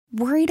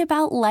Worried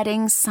about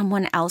letting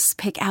someone else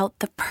pick out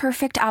the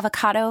perfect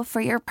avocado for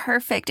your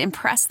perfect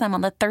impress them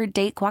on the third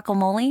date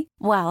guacamole?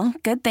 Well,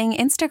 good thing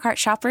Instacart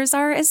shoppers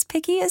are as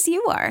picky as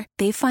you are.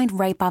 They find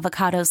ripe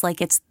avocados like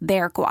it's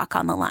their guac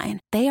on the line.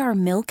 They are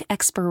milk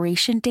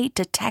expiration date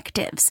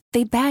detectives.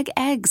 They bag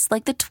eggs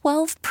like the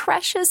 12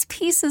 precious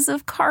pieces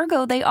of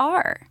cargo they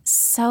are.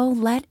 So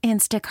let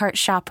Instacart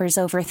shoppers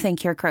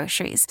overthink your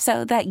groceries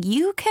so that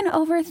you can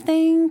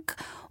overthink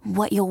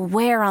what you'll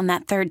wear on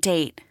that third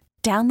date.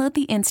 Download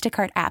the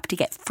Instacart app to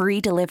get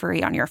free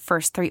delivery on your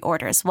first 3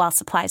 orders while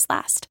supplies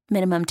last.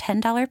 Minimum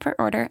 $10 per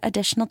order.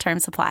 Additional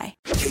terms apply.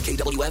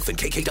 KKWF and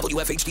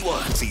KKWF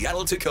HD1,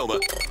 Seattle, Tacoma.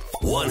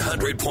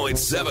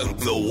 100.7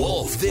 The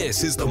Wolf.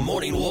 This is the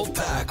Morning Wolf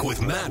Pack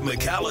with Matt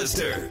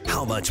McAllister.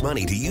 How much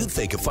money do you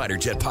think a fighter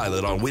jet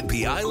pilot on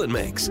Whidbey Island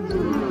makes?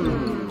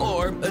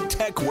 Or a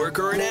tech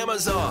worker in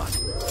Amazon?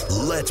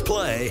 Let's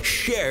play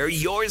Share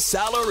Your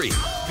Salary.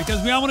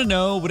 Because we all want to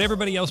know what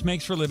everybody else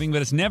makes for a living,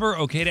 but it's never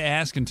okay to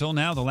ask until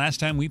now. The last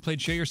time we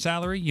played Share Your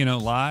Salary,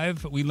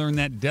 live, we learned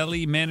that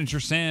deli manager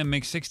Sam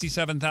makes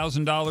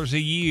 $67,000 a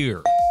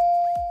year.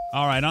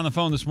 All right, on the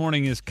phone this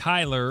morning is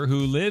Kyler, who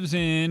lives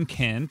in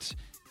Kent.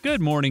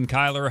 Good morning,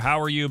 Kyler. How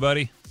are you,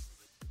 buddy?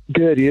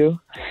 Good, you?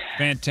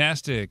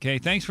 Fantastic. Hey,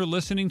 thanks for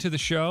listening to the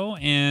show.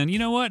 And you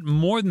know what?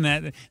 More than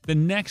that, the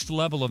next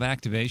level of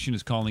activation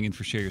is calling in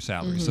for Share Your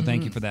Salary. So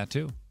thank you for that,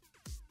 too.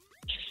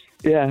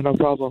 Yeah, no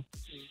problem.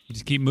 You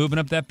just keep moving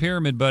up that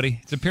pyramid, buddy.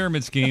 It's a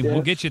pyramid scheme. Yeah.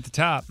 We'll get you at the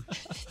top.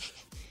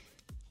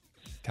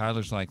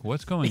 Kyler's like,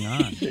 what's going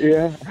on?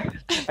 Yeah.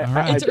 All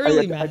right. It's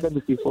early, man. I've done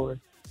this before.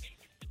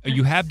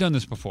 You have done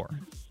this before?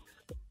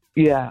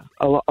 Yeah,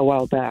 a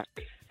while back.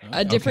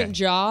 A different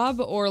job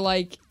or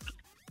like...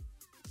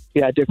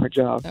 Yeah, a different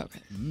job.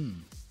 Okay.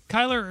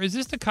 Kyler, is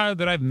this the Kyler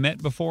that I've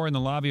met before in the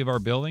lobby of our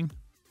building?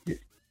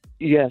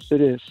 Yes, it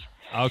is.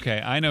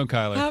 Okay, I know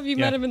Kyler. How have you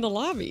met him in the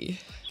lobby?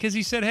 Because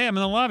he said, hey, I'm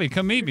in the lobby.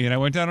 Come meet me. And I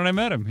went down and I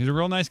met him. He's a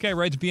real nice guy.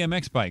 Rides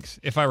BMX bikes,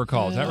 if I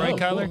recall. Is that right,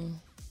 Kyler? Cool.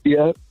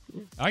 Yep.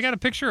 I got a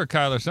picture of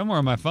Kyler somewhere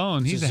on my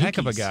phone. He's a heck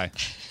of a guy.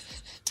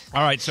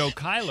 All right, so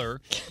Kyler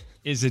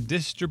is a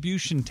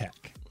distribution tech.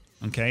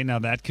 Okay, now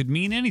that could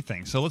mean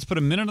anything. So let's put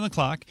a minute on the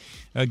clock.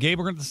 Gabe,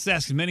 we're going to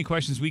ask as many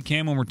questions as we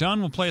can. When we're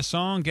done, we'll play a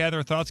song, gather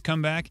our thoughts,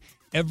 come back.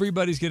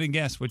 Everybody's going to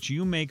guess what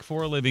you make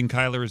for a living,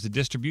 Kyler, as a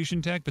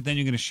distribution tech, but then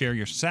you're going to share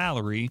your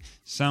salary.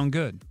 Sound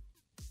good?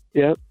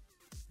 Yep.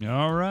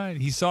 All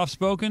right. He's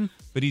soft-spoken,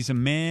 but he's a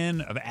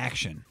man of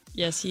action.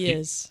 Yes, he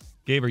is.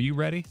 Gabe, are you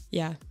ready?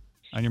 Yeah.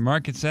 On your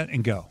mark, get set,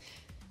 and go.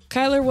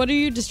 Kyler, what are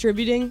you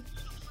distributing?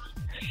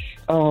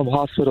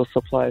 Hospital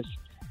supplies.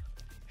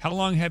 How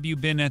long have you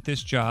been at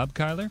this job,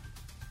 Kyler?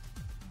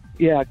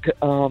 Yeah,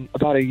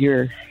 about a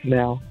year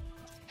now.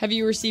 Have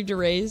you received a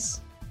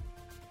raise?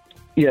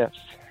 Yes.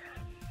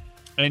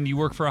 And you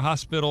work for a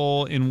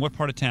hospital in what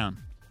part of town?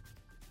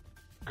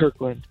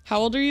 Kirkland. How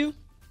old are you?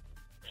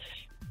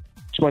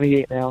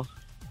 28 now.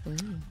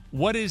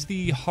 What is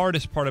the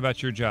hardest part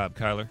about your job,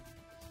 Kyler?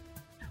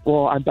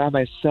 Well, I'm by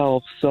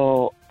myself,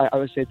 so I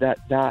would say that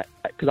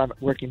because I'm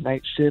working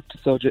night shift,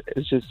 so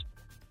it's just,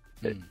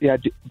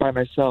 by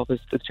myself is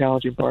the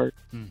challenging part.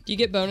 Do you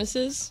get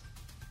bonuses?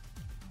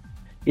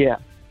 Yeah.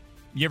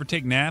 You ever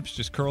take naps,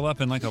 just curl up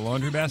in like a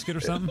laundry basket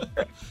or something?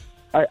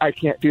 I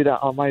can't do that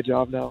on my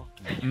job, no.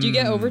 Do you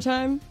get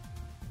overtime?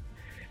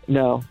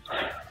 No.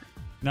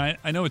 Now,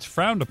 I know it's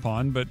frowned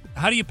upon, but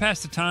how do you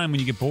pass the time when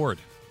you get bored?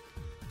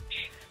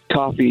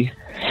 Coffee.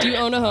 Do you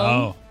own a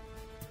home?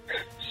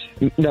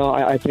 Oh. No,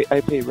 I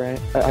pay rent.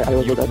 I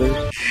live with others.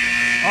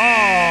 Oh,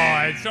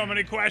 I had so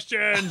many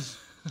questions.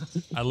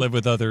 I live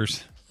with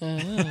others. I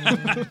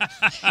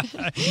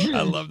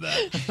love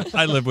that.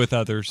 I live with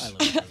others.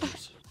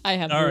 I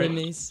have All right.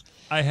 roommates.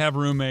 I have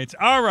roommates.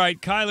 All right,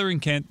 Kyler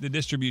and Kent, the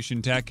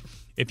distribution tech.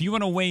 If you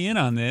want to weigh in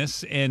on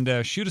this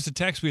and shoot us a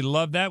text, we'd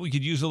love that. We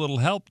could use a little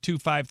help,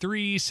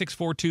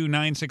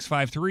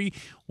 253-642-9653.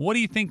 What do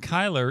you think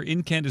Kyler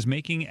in Kent is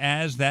making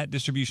as that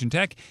distribution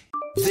tech?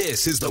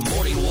 This is the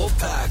Morning Wolf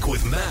Pack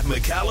with Matt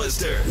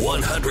McAllister.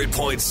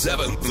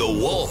 100.7 The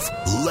Wolf.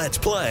 Let's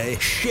play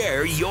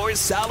Share Your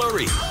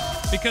Salary.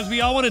 Because we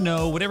all want to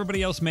know what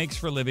everybody else makes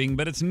for a living,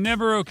 but it's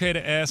never okay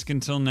to ask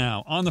until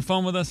now. On the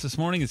phone with us this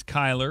morning is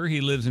Kyler.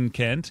 He lives in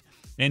Kent,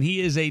 and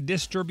he is a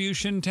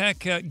distribution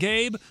tech.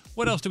 Gabe,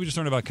 what else did we just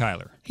learn about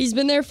Kyler? He's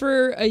been there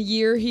for a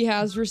year. He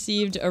has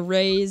received a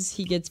raise.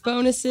 He gets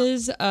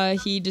bonuses.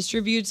 He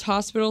distributes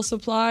hospital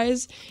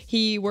supplies.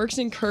 He works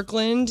in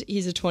Kirkland.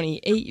 He's a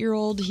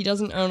 28-year-old. He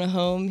doesn't own a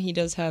home. He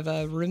does have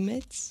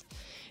roommates.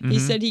 He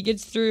said he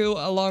gets through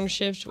a long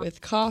shift with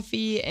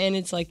coffee, and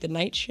it's like the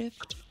night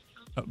shift.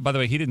 By the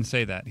way, he didn't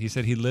say that. He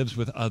said he lives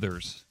with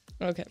others.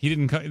 Okay. He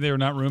didn't. They were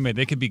not roommate.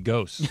 They could be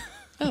ghosts,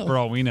 for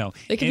all we know.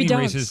 They could and be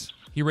dogs.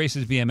 He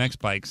races BMX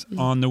bikes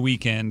on the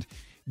weekend.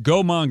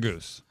 Go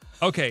Mongoose.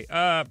 Okay,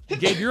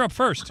 Gabe, you're up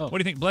first. What do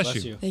you think?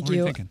 Bless you. Thank what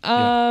you. Are you thinking?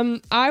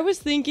 I was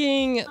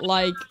thinking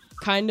like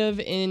kind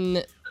of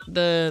in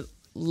the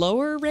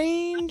lower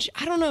range.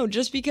 I don't know,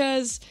 just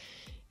because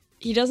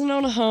he doesn't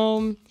own a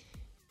home.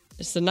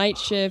 It's a night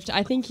shift.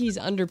 I think he's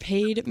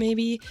underpaid,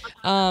 maybe.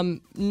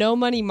 No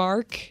Money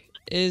Mark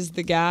is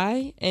the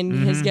guy, and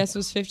his guess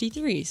was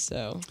 53.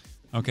 So.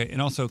 Okay,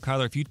 and also,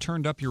 Kyler, if you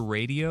turned up your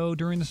radio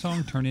during the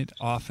song, turn it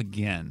off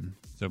again.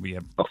 So we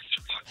have.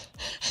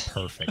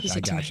 Perfect. I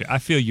got you. I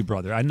feel you,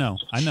 brother. I know.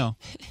 All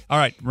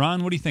right,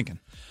 Ron, what are you thinking?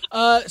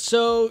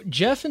 So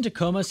Jeff in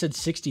Tacoma said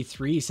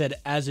 63. He said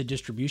as a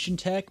distribution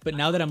tech, but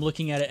now that I'm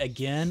looking at it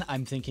again,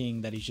 I'm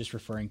thinking that he's just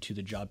referring to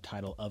the job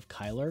title of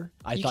Kyler.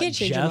 I thought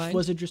Jeff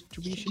was a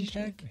distribution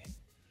tech.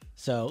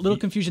 So a little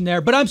confusion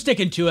there, but I'm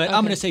sticking to it. Okay.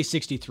 I'm going to say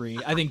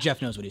 63. I think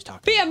Jeff knows what he's talking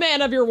about. Be a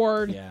man of your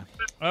word. Yeah.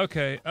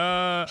 Okay.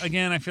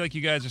 Again, I feel like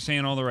you guys are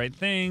saying all the right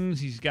things.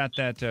 He's got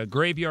that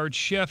graveyard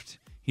shift.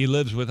 He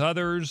lives with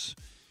others.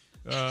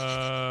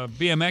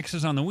 BMX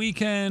is on the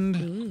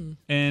weekend,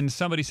 and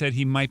somebody said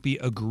he might be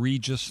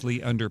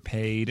egregiously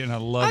underpaid, and I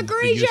love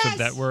the use of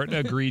that word,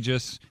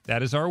 egregious.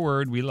 That is our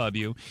word. We love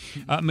you.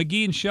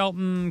 McGee and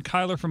Shelton,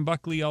 Kyler from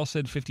Buckley all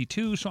said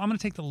 52, so I'm going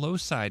to take the low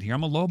side here.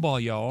 I'm a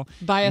lowball, y'all.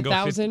 By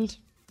 1,000?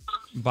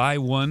 By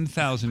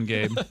 1,000,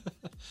 Gabe.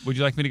 Would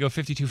you like me to go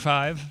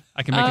 52.5?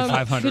 I can make it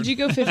 500. Could you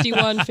go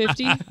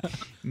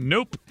 51.50?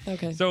 Nope.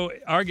 Okay. So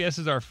our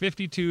guesses are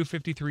 52,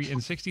 53,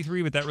 and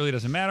 63, but that really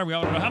doesn't matter. We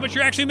all know how much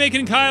you're actually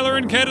making, Kyler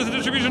and Kent, as a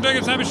distribution tech.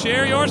 It's time to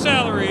share your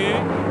salary.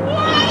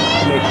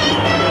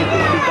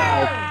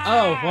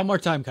 Oh, one more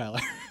time,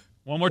 Kyler.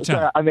 One more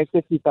time. I make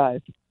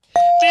 55. 55!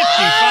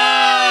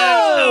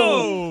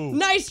 Oh!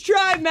 Nice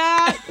try,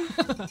 Matt.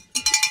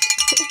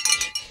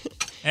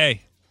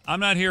 Hey, I'm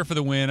not here for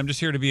the win. I'm just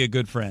here to be a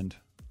good friend.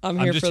 I'm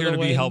just here to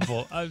be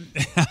helpful. I know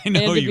and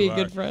to you be are. a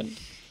good friend.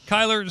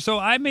 Kyler, so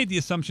I made the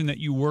assumption that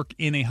you work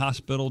in a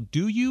hospital.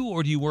 Do you,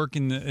 or do you work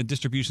in a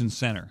distribution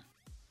center?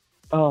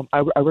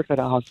 I work at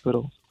a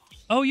hospital.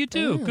 Oh, you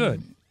do?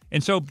 Good.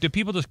 And so do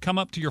people just come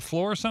up to your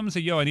floor or something and say,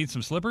 yo, I need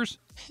some slippers?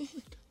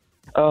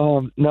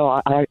 No,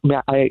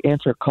 I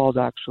answer calls,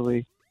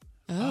 actually.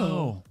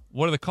 Oh.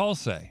 What do the calls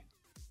say?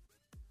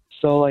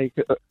 So, like,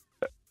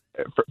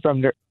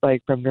 from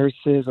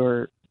nurses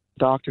or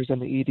doctors in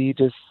the ED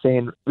just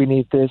saying, we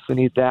need this, we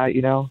need that,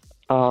 you know?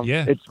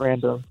 Yeah. It's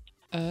random.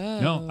 Oh.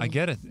 No, I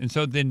get it. And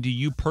so then do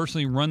you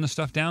personally run the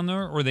stuff down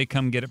there, or they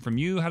come get it from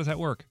you? How does that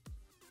work?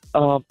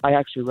 I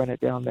actually run it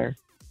down there.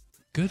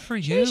 Good for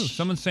you.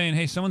 Someone's saying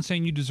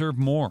you deserve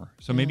more.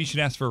 So maybe you should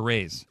ask for a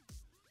raise.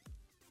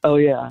 Oh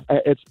yeah,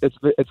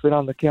 it's been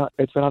on the count.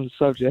 It's been on the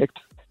subject.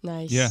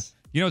 Nice. Yeah.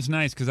 You know, it's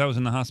nice because I was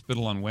in the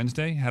hospital on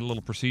Wednesday, had a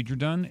little procedure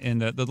done,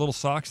 and the little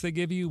socks they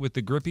give you with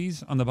the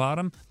grippies on the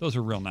bottom, those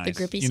are real nice. The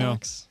grippy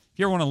socks. If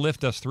you ever want to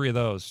lift us 3 of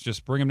those,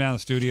 just bring them down to the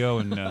studio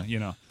and,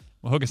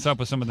 we'll hook us up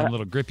with some of them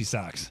little grippy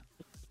socks.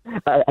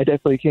 I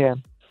definitely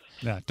can.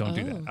 No, don't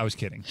do that. I was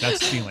kidding.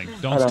 That's stealing.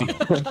 Don't steal.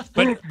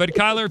 But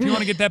Kyler, if you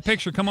want to get that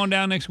picture, come on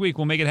down next week.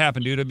 We'll make it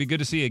happen, dude. It'd be good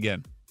to see you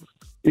again.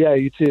 Yeah,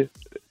 you too.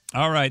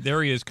 All right,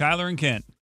 there he is, Kyler and Kent.